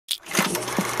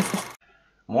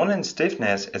Morning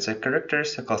stiffness is a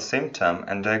characteristic symptom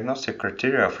and diagnostic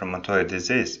criteria of rheumatoid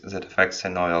disease that affects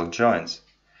synovial joints.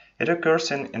 It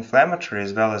occurs in inflammatory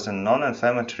as well as in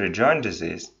non-inflammatory joint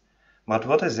disease, but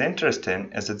what is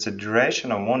interesting is that the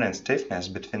duration of morning stiffness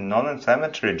between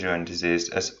non-inflammatory joint disease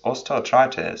as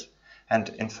osteoarthritis and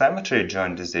inflammatory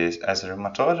joint disease as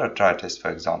rheumatoid arthritis, for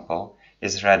example,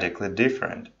 is radically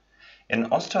different. In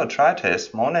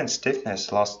osteoarthritis, morning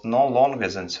stiffness lasts no longer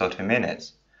than 30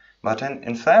 minutes. But in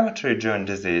inflammatory joint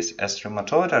disease as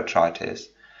rheumatoid arthritis,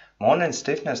 morning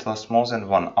stiffness lasts more than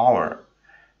 1 hour.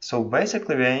 So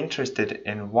basically we are interested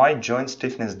in why joint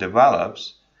stiffness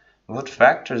develops, what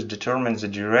factors determine the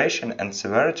duration and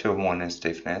severity of morning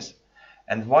stiffness,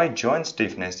 and why joint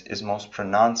stiffness is most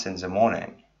pronounced in the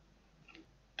morning.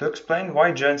 To explain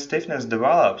why joint stiffness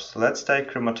develops, let's take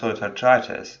rheumatoid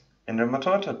arthritis. In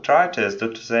rheumatoid arthritis,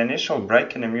 due to the initial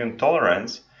break in immune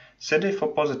tolerance,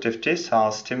 CD4-positive T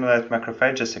cells stimulate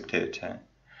macrophages activity,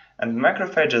 and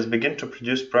macrophages begin to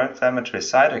produce pro-inflammatory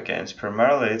cytokines,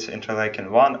 primarily its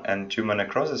interleukin-1 and tumor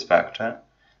necrosis factor,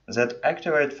 that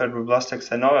activate fibroblastic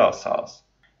synovial cells.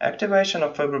 Activation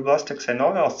of fibroblastic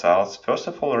synovial cells first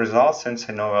of all results in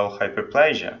synovial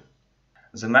hyperplasia.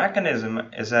 The mechanism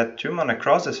is that tumor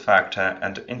necrosis factor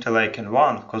and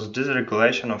interleukin-1 cause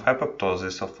dysregulation of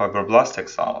apoptosis of fibroblastic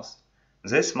cells.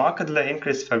 This markedly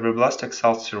increases fibroblastic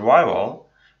cell survival,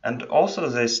 and also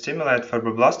they stimulate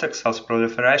fibroblastic cells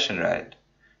proliferation rate.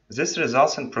 This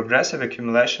results in progressive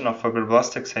accumulation of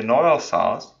fibroblastic synovial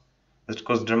cells that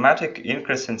cause dramatic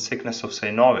increase in thickness of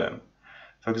synovium.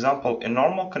 For example, in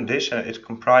normal condition it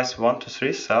comprises 1 to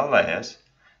 3 cell layers,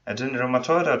 and in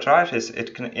rheumatoid arthritis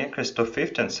it can increase to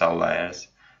 15 cell layers,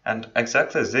 and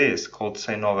exactly this called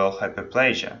synovial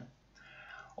hyperplasia.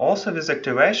 Also with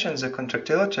activation the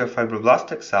contractility of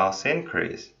fibroblastic cells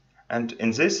increase, and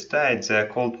in this state they are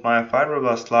called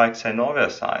myofibroblast-like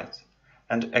synoviocytes,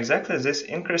 and exactly this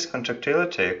increased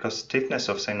contractility causes stiffness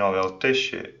of synovial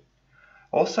tissue.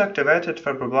 Also activated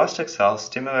fibroblastic cells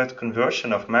stimulate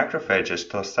conversion of macrophages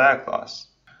to osteoclasts.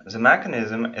 The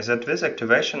mechanism is that with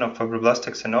activation of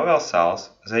fibroblastic synovial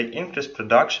cells, they increase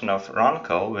production of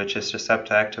RUNCL, which is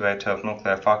receptor activator of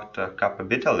nuclear factor kappa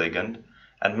beta ligand,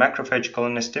 and macrophage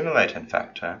colony stimulating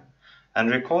factor, and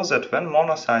recall that when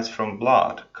monocytes from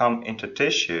blood come into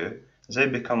tissue, they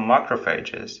become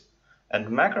macrophages, and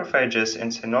macrophages in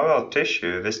synovial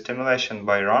tissue with stimulation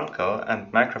by RUNCL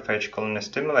and macrophage colony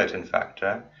stimulating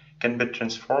factor can be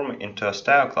transformed into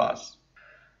osteoclasts.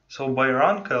 So by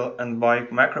RUNCL and by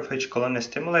macrophage colony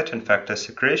stimulating factor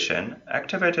secretion,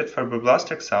 activated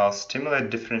fibroblastic cells stimulate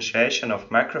differentiation of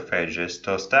macrophages to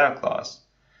osteoclasts,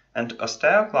 and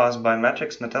osteoclasts by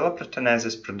matrix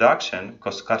metalloproteinases production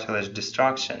cause cartilage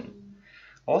destruction.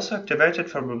 Also activated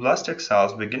fibroblastic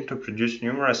cells begin to produce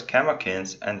numerous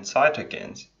chemokines and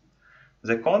cytokines.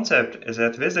 The concept is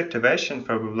that with activation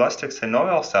fibroblastic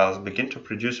synovial cells begin to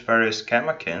produce various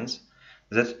chemokines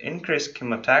that increase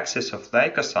chemotaxis of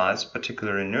leukocytes,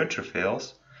 particularly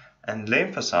neutrophils, and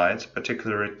lymphocytes,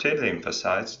 particularly T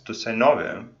lymphocytes, to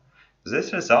synovium.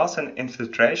 This results in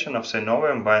infiltration of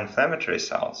synovium by inflammatory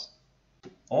cells.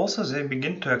 Also, they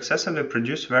begin to excessively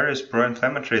produce various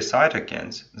pro-inflammatory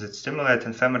cytokines that stimulate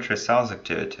inflammatory cells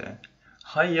activity.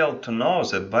 High yield to know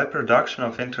that by production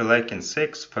of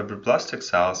interleukin-6, fibroblastic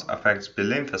cells affects B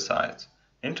lymphocytes.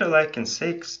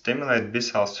 Interleukin-6 stimulate B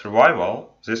cell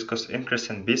survival. This causes increase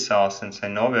in B cells in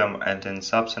synovium and in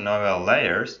subsynovial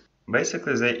layers.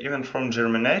 Basically, they even form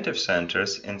germinative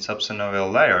centers in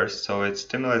subsynovial layers, so it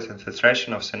stimulates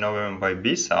infiltration of synovium by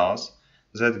B cells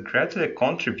that greatly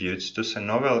contributes to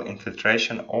synovial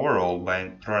infiltration overall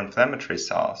by pro-inflammatory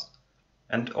cells.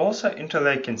 And also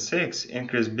interleukin-6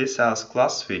 increase B cells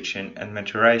class switching and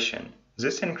maturation.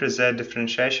 This increases their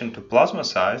differentiation to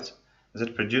plasmacytes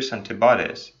that produce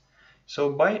antibodies.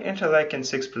 So by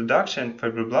interleukin-6 production,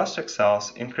 fibroblastic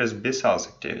cells increase B cells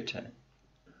activity.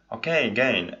 Okay,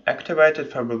 again,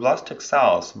 activated fibroblastic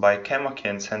cells by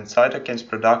chemokines and cytokines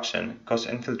production cause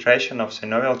infiltration of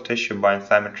synovial tissue by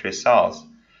inflammatory cells,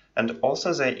 and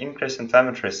also they increase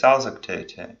inflammatory cells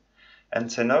activity. And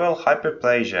synovial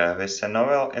hyperplasia with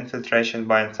synovial infiltration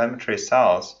by inflammatory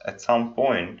cells at some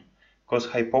point cause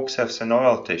hypoxia of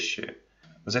synovial tissue.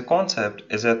 The concept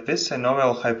is that with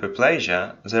synovial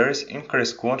hyperplasia there is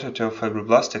increased quantity of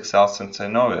fibroblastic cells in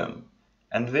synovium,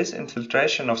 and with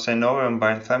infiltration of synovium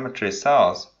by inflammatory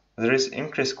cells there is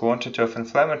increased quantity of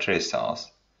inflammatory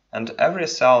cells, and every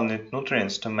cell needs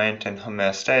nutrients to maintain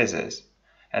homeostasis,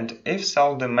 and if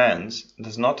cell demands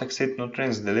does not exceed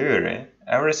nutrients delivery,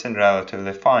 everything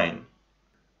relatively fine.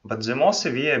 But the more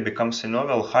severe becomes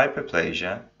synovial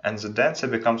hyperplasia, and the denser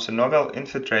becomes synovial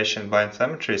infiltration by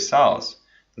inflammatory cells,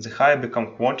 the higher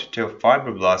become quantity of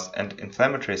fibroblasts and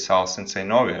inflammatory cells in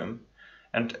synovium,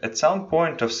 and at some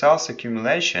point of cells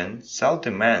accumulation, cell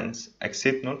demands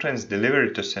exceed nutrients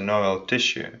delivery to synovial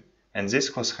tissue, and this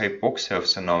causes hypoxia of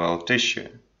synovial tissue.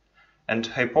 And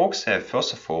hypoxia,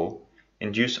 first of all,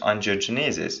 induces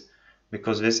angiogenesis,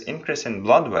 because with increase in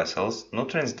blood vessels,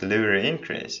 nutrients delivery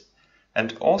increase,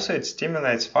 and also it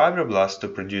stimulates fibroblasts to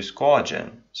produce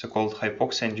collagen, so-called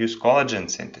hypoxia-induced collagen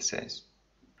synthesis.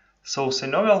 So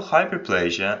synovial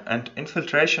hyperplasia and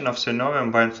infiltration of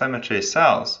synovium by inflammatory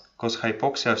cells cause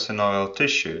hypoxia of synovial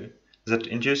tissue that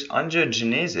induce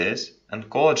angiogenesis and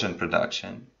collagen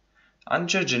production.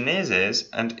 Angiogenesis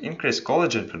and increased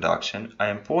collagen production are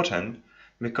important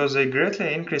because they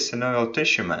greatly increase synovial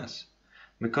tissue mass,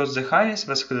 because the highest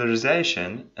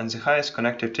vascularization and the highest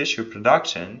connective tissue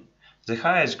production, the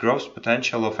highest growth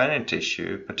potential of any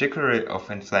tissue, particularly of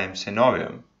inflamed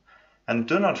synovium. And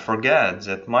do not forget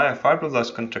that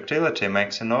myofibroblast contractility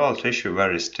makes synovial tissue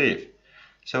very stiff.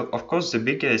 So, of course, the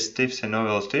bigger is stiff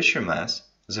synovial tissue mass,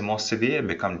 the more severe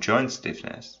becomes joint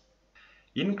stiffness.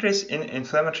 Increase in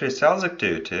inflammatory cells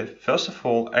activity, first of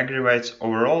all, aggravates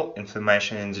overall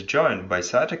inflammation in the joint by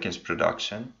cytokines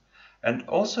production, and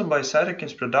also by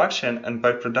cytokines production and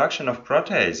by production of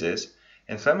proteases,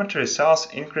 inflammatory cells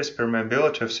increase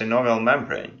permeability of synovial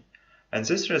membrane, and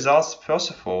this results first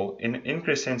of all in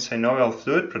increase in synovial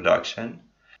fluid production,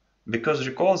 because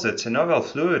recall that synovial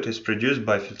fluid is produced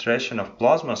by filtration of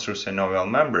plasma through synovial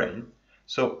membrane.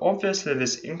 So obviously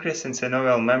with increase in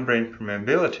synovial membrane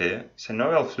permeability,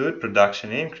 synovial fluid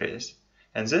production increase,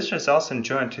 and this results in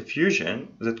joint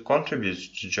effusion that contributes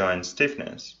to joint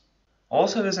stiffness.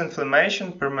 Also with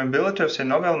inflammation, permeability of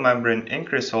synovial membrane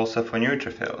increase also for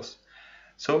neutrophils.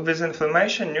 So with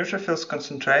inflammation, neutrophils'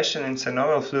 concentration in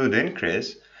synovial fluid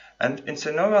increase, and in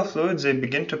synovial fluid they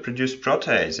begin to produce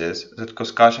proteases that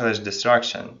cause cartilage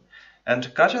destruction.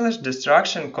 And cartilage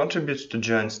destruction contributes to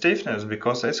joint stiffness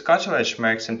because this cartilage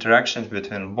makes interactions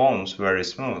between bones very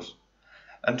smooth.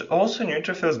 And also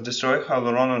neutrophils destroy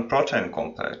hyaluronan protein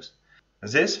complex.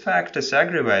 This fact is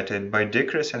aggravated by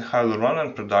decrease in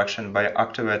hyaluronan production by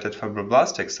activated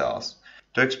fibroblastic cells.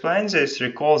 To explain this,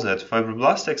 recall that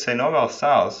fibroblastic synovial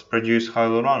cells produce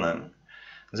hyaluronan,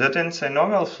 that in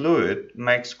synovial fluid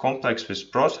makes complex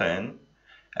with protein,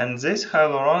 and this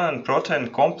hyaluronan protein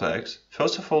complex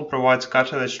first of all provides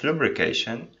cartilage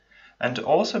lubrication, and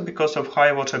also because of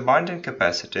high water binding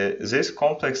capacity, this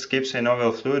complex keeps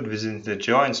synovial fluid within the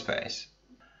joint space.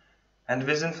 And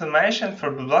with inflammation,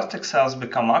 fibroblastic cells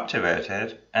become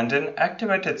activated, and in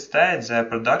activated state their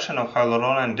production of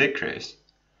hyaluronan decrease.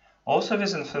 Also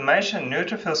with inflammation,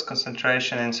 neutrophils'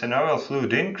 concentration in synovial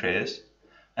fluid increase,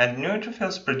 and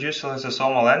neutrophils produce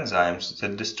lysosomal enzymes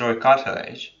that destroy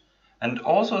cartilage, and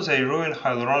also they ruin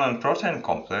hyaluronan protein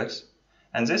complex,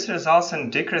 and this results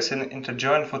in decrease in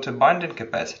interjoint photobinding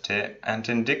capacity and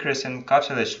in decrease in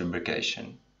cartilage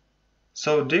lubrication.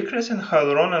 So decrease in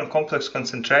hyaluronan complex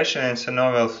concentration in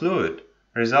synovial fluid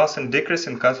results in decrease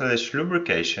in cartilage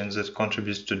lubrication that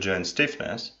contributes to joint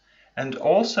stiffness, and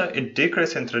also it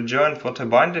decreases interjoint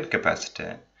photobinding capacity,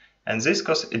 and this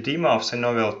causes edema of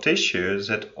synovial tissue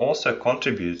that also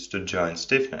contributes to joint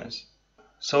stiffness.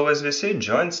 So as we see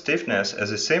joint stiffness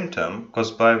as a symptom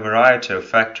caused by a variety of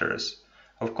factors.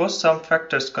 Of course, some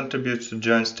factors contribute to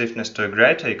joint stiffness to a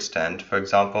greater extent, for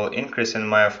example, increase in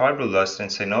myofibroblasts in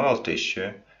synovial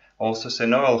tissue, also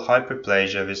synovial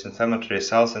hyperplasia with inflammatory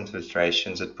cells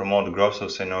infiltration that promote growth of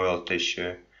synovial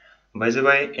tissue. By the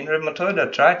way, in rheumatoid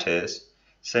arthritis,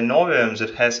 synovium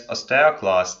that has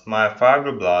osteoclast,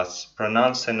 myofibroblasts,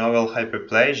 pronounced synovial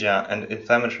hyperplasia and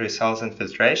inflammatory cells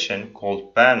infiltration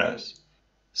called PANOS.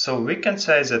 So we can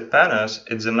say that PANOS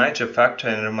is the major factor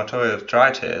in rheumatoid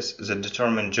arthritis that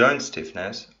determine joint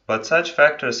stiffness, but such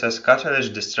factors as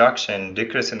cartilage destruction,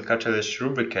 decrease in cartilage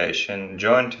lubrication,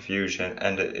 joint effusion,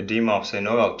 and edema of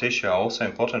synovial tissue are also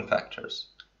important factors.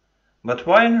 But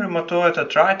why in rheumatoid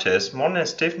arthritis morning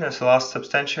stiffness lasts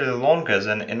substantially longer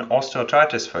than in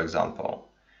osteoarthritis, for example?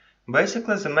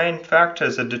 Basically, the main factor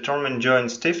that determine joint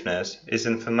stiffness is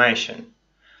inflammation.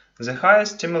 The higher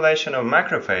stimulation of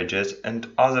macrophages and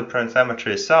other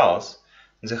pro-inflammatory cells,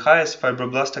 the highest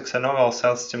fibroblastic synovial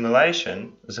cell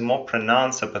stimulation, the more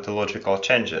pronounced the pathological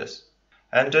changes.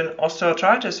 And in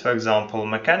osteoarthritis, for example,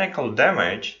 mechanical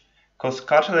damage causes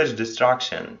cartilage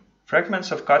destruction.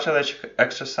 Fragments of cartilage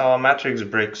extracellular matrix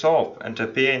breaks off and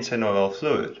appear in synovial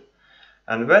fluid.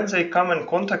 And when they come in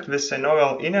contact with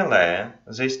synovial inner layer,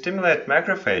 they stimulate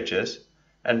macrophages,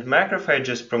 and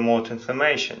macrophages promote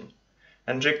inflammation.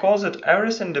 And recall that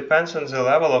everything depends on the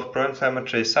level of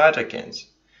pro-inflammatory cytokines,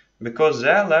 because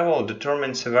their level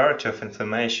determines severity of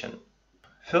inflammation.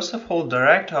 First of all,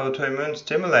 direct autoimmune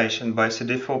stimulation by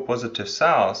CD4 positive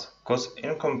cells causes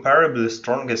incomparably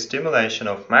stronger stimulation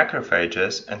of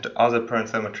macrophages and other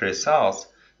pro-inflammatory cells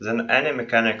than any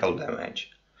mechanical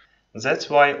damage. That's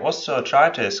why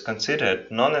osteoarthritis is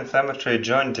considered non-inflammatory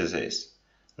joint disease,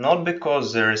 not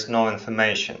because there is no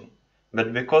inflammation,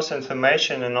 but because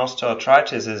inflammation in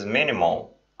osteoarthritis is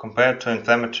minimal compared to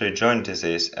inflammatory joint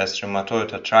disease as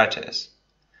rheumatoid arthritis.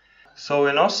 So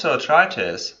in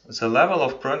osteoarthritis, the level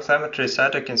of pro-inflammatory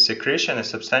cytokine secretion is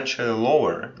substantially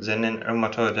lower than in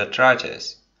rheumatoid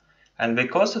arthritis, and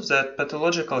because of that,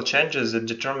 pathological changes that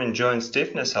determine joint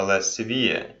stiffness are less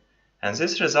severe, and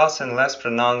this results in less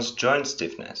pronounced joint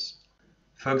stiffness.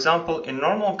 For example, in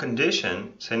normal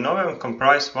condition, synovium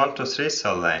comprise 1 to 3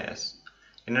 cell layers.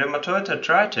 In rheumatoid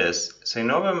arthritis,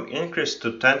 synovium increased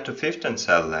to 10 to 15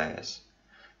 cell layers.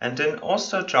 And in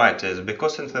osteoarthritis,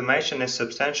 because inflammation is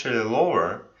substantially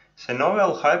lower,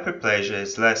 synovial hyperplasia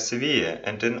is less severe,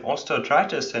 and in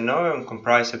osteoarthritis, synovium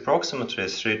comprise approximately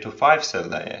 3 to 5 cell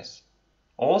layers.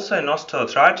 Also in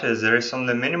osteoarthritis, there is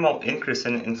only minimal increase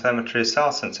in inflammatory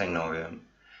cells in synovium.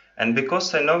 And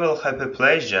because synovial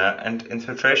hyperplasia and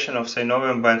infiltration of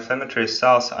synovium by inflammatory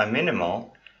cells are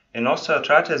minimal, in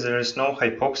osteoarthritis there is no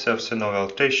hypoxia of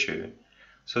synovial tissue.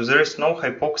 So there is no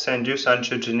hypoxia-induced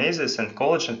angiogenesis and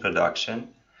collagen production,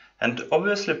 and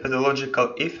obviously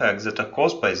pathological effects that are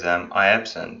caused by them are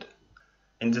absent.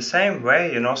 In the same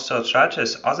way, in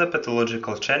osteoarthritis, other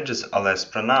pathological changes are less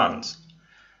pronounced.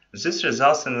 This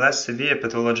results in less severe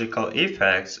pathological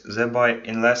effects, thereby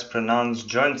in less pronounced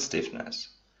joint stiffness.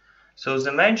 So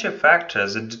the major factor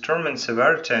that determines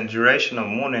severity and duration of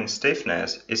morning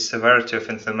stiffness is severity of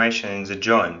inflammation in the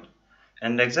joint.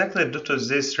 And exactly due to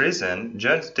this reason,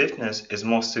 joint stiffness is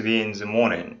more severe in the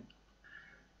morning.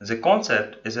 The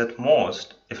concept is that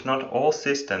most, if not all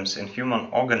systems in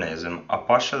human organism are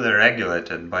partially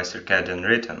regulated by circadian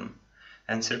rhythm,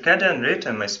 and circadian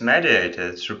rhythm is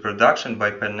mediated through production by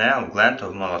pineal gland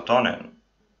of melatonin.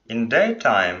 In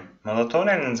daytime,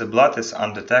 melatonin in the blood is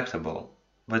undetectable,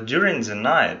 but during the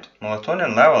night,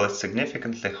 melatonin level is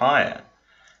significantly higher.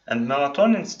 And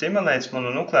melatonin stimulates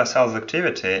mononuclear cells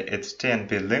activity, its T and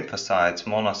B lymphocytes,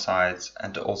 monocytes,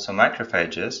 and also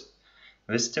macrophages.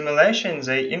 With stimulation,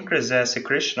 they increase their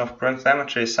secretion of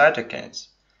pro-inflammatory cytokines,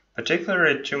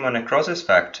 particularly tumor necrosis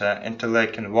factor,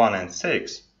 interleukin-1 and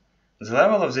 6. The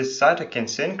level of these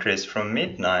cytokines increase from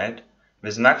midnight,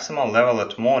 with maximal level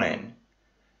at morning.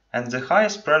 And the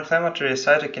highest pro-inflammatory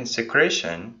cytokine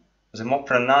secretion, the more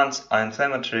pronounced are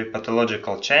inflammatory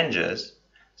pathological changes,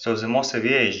 so the more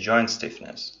severe is joint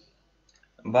stiffness.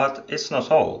 But it's not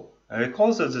all.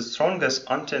 Recall that the strongest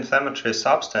anti-inflammatory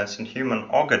substance in human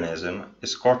organism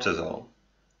is cortisol.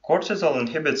 Cortisol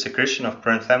inhibits secretion of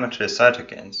pro-inflammatory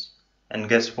cytokines. And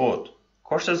guess what?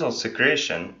 Cortisol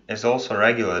secretion is also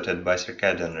regulated by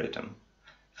circadian rhythm.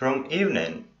 From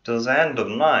evening till the end of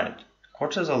night,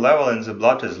 cortisol level in the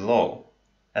blood is low,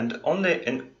 and only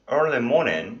in early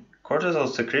morning, cortisol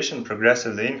secretion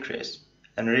progressively increases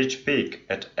and reach peak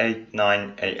at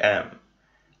 8-9 am.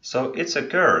 So it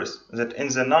occurs that in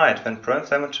the night when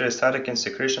pro-inflammatory cytokine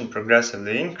secretion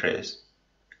progressively increases,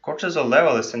 cortisol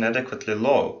level is inadequately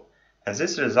low, and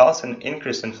this results in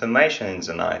increased inflammation in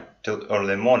the night till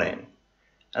early morning.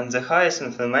 And the highest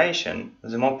inflammation,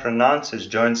 the more pronounced is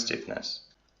joint stiffness.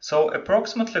 So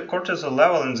approximately cortisol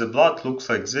level in the blood looks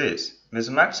like this, with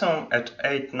maximum at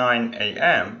 8-9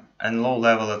 am and low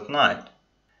level at night.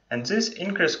 And this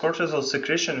increased cortisol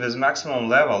secretion with maximum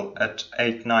level at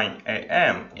 8-9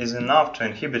 am is enough to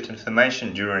inhibit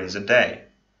inflammation during the day.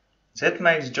 That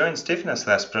makes joint stiffness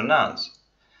less pronounced.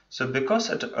 So because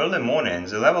at early morning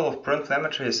the level of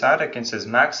pro-inflammatory cytokines is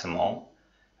maximal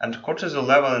and cortisol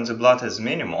level in the blood is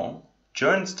minimal,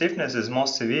 joint stiffness is more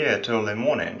severe at early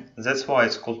morning. That's why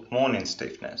it's called morning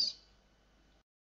stiffness.